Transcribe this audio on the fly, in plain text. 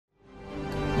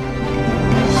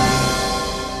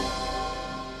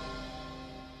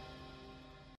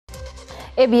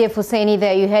ABF Hussaini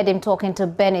there, you heard him talking to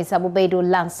Benis Abubedu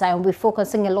Lansa, and we're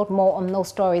focusing a lot more on those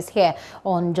stories here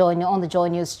on the Joy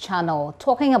News channel.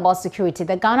 Talking about security,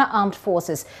 the Ghana Armed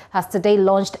Forces has today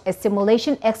launched a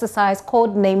simulation exercise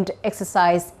codenamed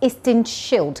Exercise Eastern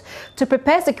Shield to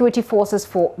prepare security forces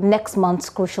for next month's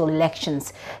crucial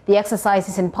elections. The exercise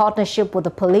is in partnership with the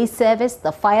police service,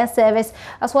 the fire service,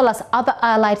 as well as other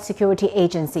allied security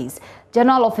agencies.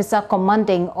 General Officer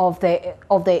Commanding of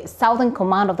the Southern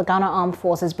Command of the Ghana Armed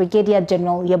Forces, Brigadier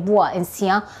General Yeboah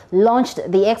Nsia, launched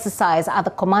the exercise at the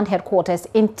command headquarters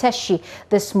in Teshi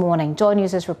this morning. Joy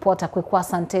News' reporter Kweku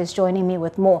Asante is joining me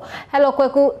with more. Hello,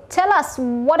 Kweku. Tell us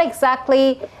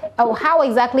how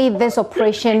exactly this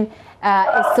operation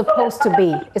is supposed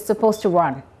to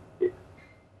run.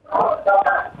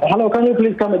 Hello, can you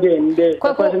please come again? The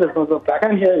question is not okay. I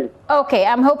can't hear you. Okay,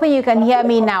 I'm hoping you can hear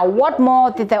me now. What more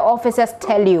did the officers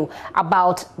tell you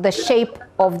about the shape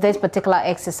of this particular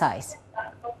exercise?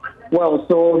 Well,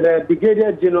 so the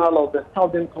Brigadier General of the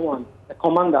Southern Command, the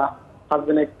commander, has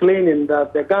been explaining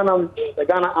that the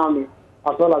Ghana Army,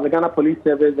 as well as the Ghana Police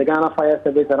Service, the Ghana Fire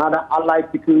Service, and other allied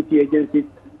security agencies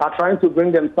are trying to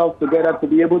bring themselves together to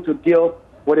be able to deal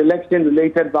with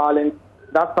election-related violence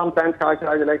that sometimes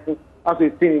characterize elections, as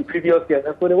we've seen in previous years.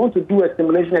 And so they want to do a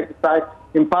simulation exercise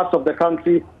in parts of the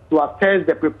country to assess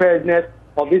the preparedness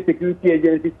of these security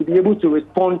agencies to be able to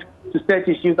respond to such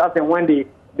issues as and when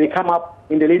they come up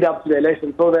in the lead up to the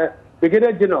election. So the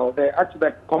Brigadier General,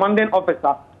 the commanding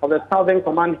officer of the Southern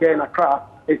Command here in Accra,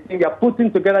 is saying they are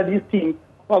putting together these teams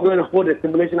who are going to hold a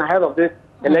simulation ahead of this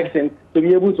election to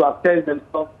be able to assess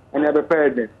themselves and their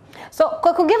preparedness. So,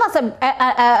 Kweku, give us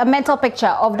a mental picture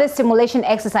of this simulation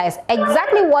exercise.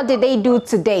 Exactly what did they do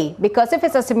today? Because if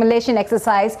it's a simulation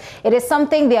exercise, it is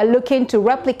something they are looking to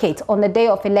replicate on the day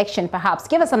of election, perhaps.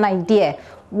 Give us an idea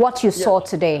what you saw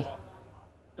today.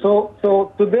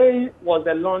 So today was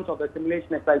the launch of the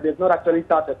simulation exercise. They've not actually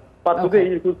started. But today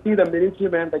you could see the military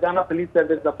men, the Ghana Police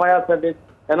Service, the Fire Service,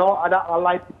 and all other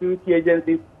allied security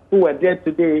agencies who were there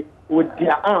today with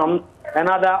their arms and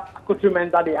other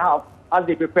accoutrements that they have as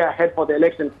they prepare ahead for the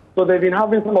election. So they've been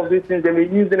having some of these things, they've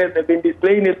been using it, they've been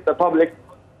displaying it to the public,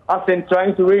 as in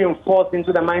trying to reinforce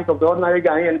into the minds of the ordinary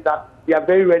Ghanaians that they are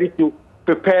very ready to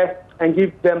prepare and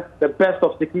give them the best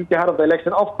of security ahead of the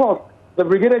election. Of course, the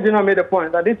Brigadier General made a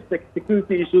point that this is a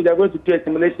security issue. They're going to do a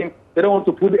simulation. They don't want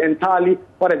to put entirely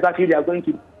what exactly they are going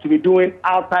to be doing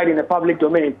outside in the public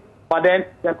domain. But then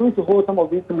they're going to hold some of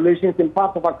these simulations in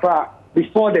parts of Accra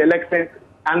before the election,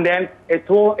 and then it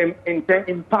will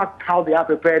impact how they are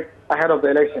prepared ahead of the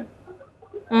election.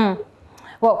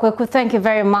 Well, Kweku, thank you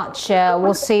very much.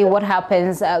 We'll see what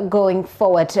happens going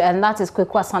forward. And that is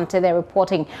Kweku Asante there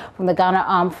reporting from the Ghana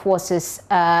Armed Forces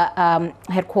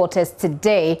headquarters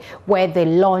today, where they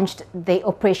launched the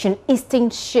Operation Eastern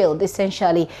Shield,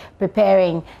 essentially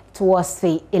preparing towards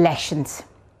the elections.